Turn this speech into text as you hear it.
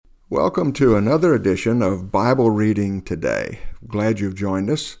Welcome to another edition of Bible Reading Today. Glad you've joined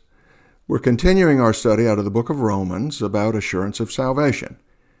us. We're continuing our study out of the book of Romans about assurance of salvation.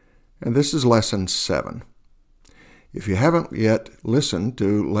 And this is Lesson 7. If you haven't yet listened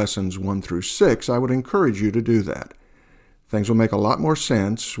to Lessons 1 through 6, I would encourage you to do that. Things will make a lot more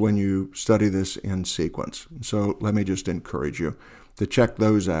sense when you study this in sequence. So let me just encourage you to check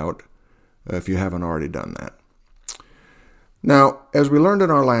those out if you haven't already done that. Now, as we learned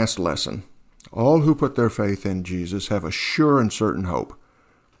in our last lesson, all who put their faith in Jesus have a sure and certain hope,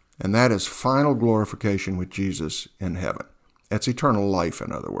 and that is final glorification with Jesus in heaven. That's eternal life,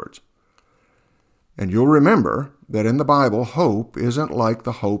 in other words. And you'll remember that in the Bible, hope isn't like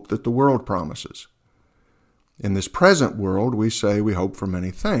the hope that the world promises. In this present world, we say we hope for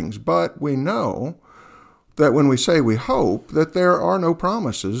many things, but we know that when we say we hope, that there are no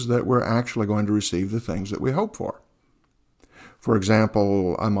promises that we're actually going to receive the things that we hope for. For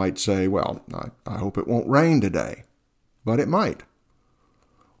example, I might say, well, I hope it won't rain today, but it might.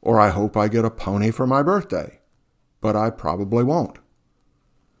 Or I hope I get a pony for my birthday, but I probably won't.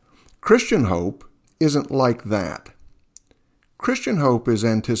 Christian hope isn't like that. Christian hope is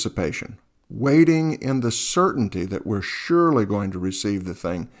anticipation, waiting in the certainty that we're surely going to receive the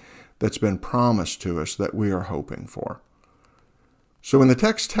thing that's been promised to us that we are hoping for. So when the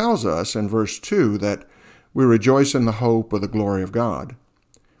text tells us in verse 2 that we rejoice in the hope of the glory of God,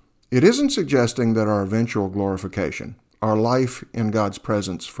 it isn't suggesting that our eventual glorification, our life in God's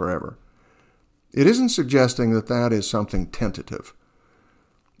presence forever, it isn't suggesting that that is something tentative.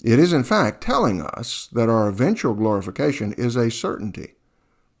 It is, in fact, telling us that our eventual glorification is a certainty.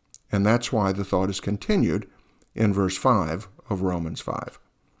 And that's why the thought is continued in verse 5 of Romans 5.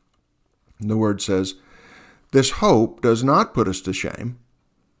 The word says, "This hope does not put us to shame,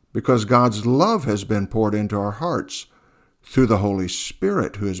 because God's love has been poured into our hearts through the Holy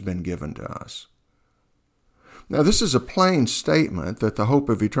Spirit who has been given to us." Now, this is a plain statement that the hope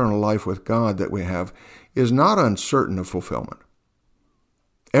of eternal life with God that we have is not uncertain of fulfillment.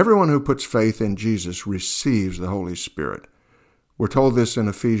 Everyone who puts faith in Jesus receives the Holy Spirit. We're told this in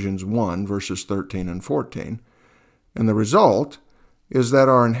Ephesians 1, verses 13 and 14. And the result is that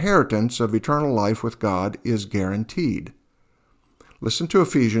our inheritance of eternal life with God is guaranteed. Listen to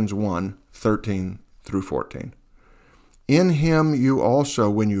Ephesians 1, 13 through 14. "In him you also,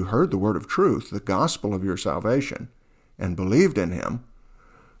 when you heard the word of truth, the gospel of your salvation, and believed in him,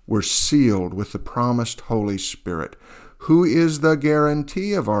 were sealed with the promised Holy Spirit, who is the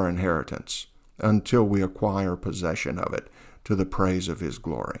guarantee of our inheritance until we acquire possession of it to the praise of his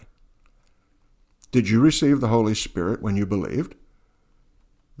glory." Did you receive the Holy Spirit when you believed?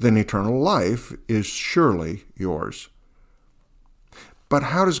 Then eternal life is surely yours. But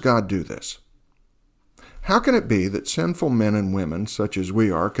how does God do this? How can it be that sinful men and women, such as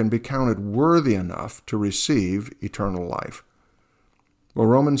we are, can be counted worthy enough to receive eternal life? Well,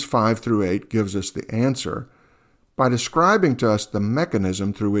 Romans 5 through 8 gives us the answer by describing to us the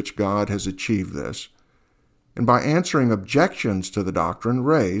mechanism through which God has achieved this, and by answering objections to the doctrine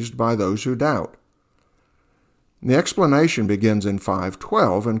raised by those who doubt. The explanation begins in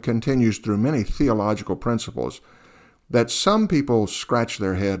 5:12 and continues through many theological principles that some people scratch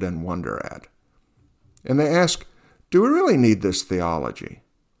their head and wonder at. And they ask, do we really need this theology?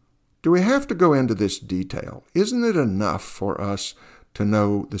 Do we have to go into this detail? Isn't it enough for us to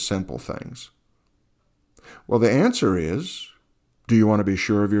know the simple things? Well, the answer is, do you want to be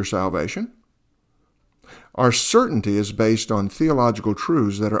sure of your salvation? Our certainty is based on theological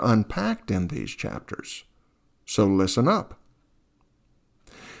truths that are unpacked in these chapters. So listen up.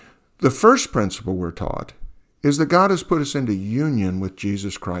 The first principle we're taught is that God has put us into union with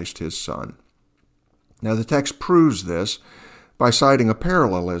Jesus Christ, his Son. Now, the text proves this by citing a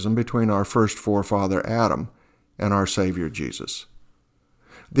parallelism between our first forefather Adam and our Savior Jesus.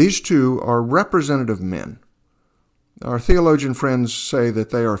 These two are representative men. Our theologian friends say that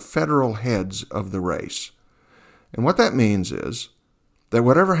they are federal heads of the race. And what that means is that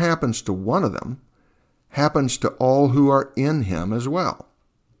whatever happens to one of them happens to all who are in him as well.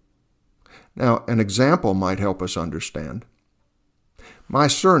 Now, an example might help us understand. My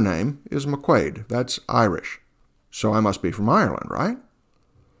surname is McQuaid. That's Irish. So I must be from Ireland, right?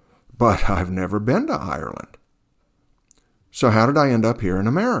 But I've never been to Ireland. So how did I end up here in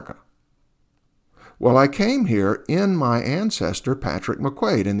America? Well, I came here in my ancestor Patrick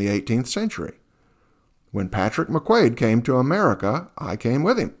McQuaid in the 18th century. When Patrick McQuaid came to America, I came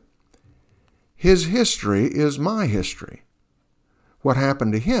with him. His history is my history. What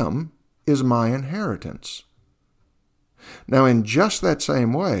happened to him is my inheritance. Now, in just that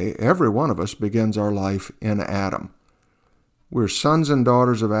same way, every one of us begins our life in Adam. We're sons and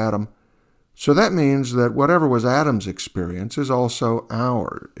daughters of Adam. So that means that whatever was Adam's experience is also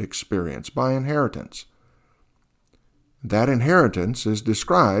our experience by inheritance. That inheritance is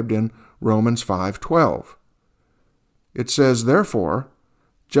described in Romans 5:12. It says, "Therefore,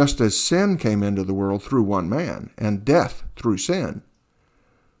 just as sin came into the world through one man, and death through sin,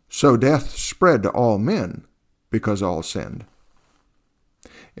 so death spread to all men because all sinned."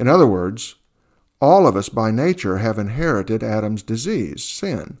 In other words, all of us by nature have inherited Adam's disease,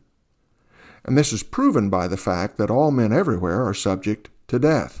 sin. And this is proven by the fact that all men everywhere are subject to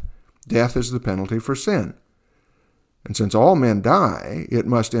death. Death is the penalty for sin. And since all men die, it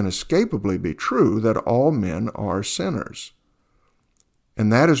must inescapably be true that all men are sinners.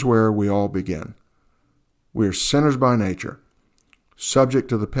 And that is where we all begin. We are sinners by nature, subject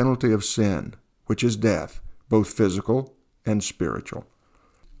to the penalty of sin, which is death, both physical and spiritual.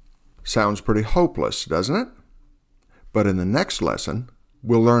 Sounds pretty hopeless, doesn't it? But in the next lesson,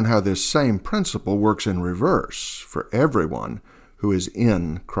 we'll learn how this same principle works in reverse for everyone who is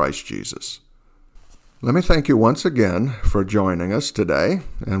in Christ Jesus. Let me thank you once again for joining us today,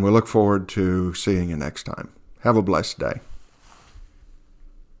 and we look forward to seeing you next time. Have a blessed day.